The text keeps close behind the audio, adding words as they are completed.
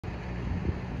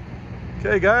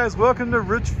Okay guys, welcome to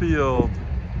Richfield.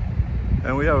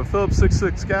 And we have a Phillips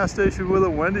 66 gas station with a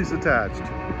Wendy's attached.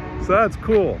 So that's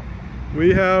cool.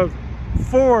 We have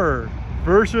 4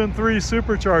 version 3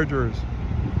 Superchargers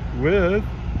with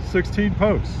 16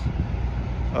 posts.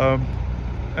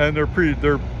 And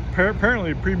they're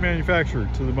apparently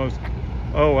pre-manufactured to the most,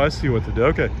 oh, I see what they do.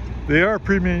 Okay, they are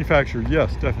pre-manufactured,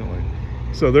 yes, definitely.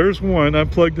 So there's one, I'm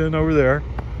plugged in over there.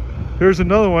 Here's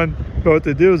another one, but what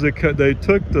they do is they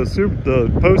took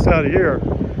the post out of here,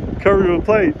 covered it with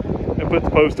plate, and put the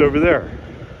post over there.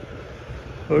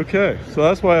 Okay, so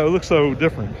that's why it looks so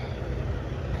different.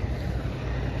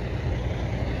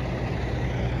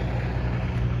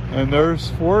 And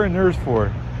there's 4 and there's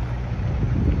 4.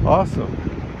 Awesome.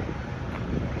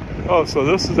 Oh, so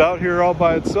this is out here all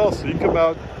by itself, so you can come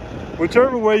out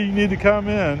whichever way you need to come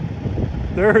in.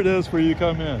 There it is where you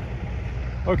come in.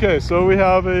 Okay, so we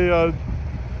have a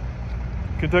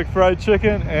Kentucky Fried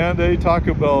Chicken and a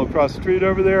Taco Bell across the street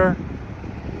over there.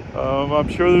 I'm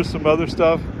sure there's some other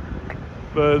stuff,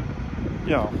 but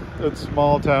you know, it's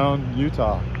small town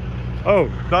Utah.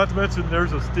 Oh, not to mention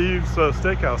there's a Steve's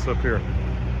Steakhouse up here.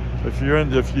 If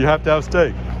you have to have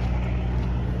steak.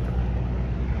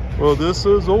 Well, this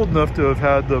is old enough to have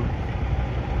had the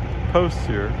posts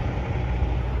here.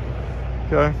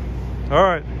 Okay, all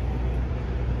right.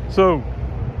 So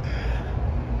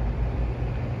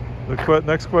the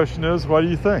next question is, what do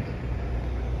you think?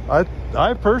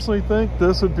 I personally think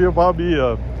this would be probably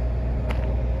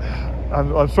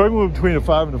I'm struggling between a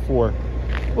 5 and a 4.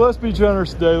 Well, let's be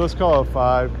generous today. Let's call it a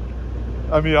 5.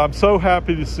 I mean, I'm so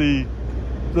happy to see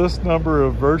this number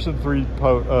of version 3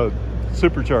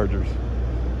 Superchargers.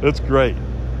 It's great.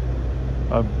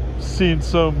 I've seen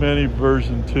so many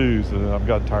version 2s and I've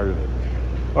gotten tired of it.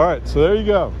 All right, so there you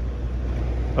go.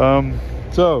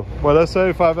 So what I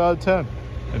say, 5 out of 10.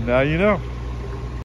 And now you know.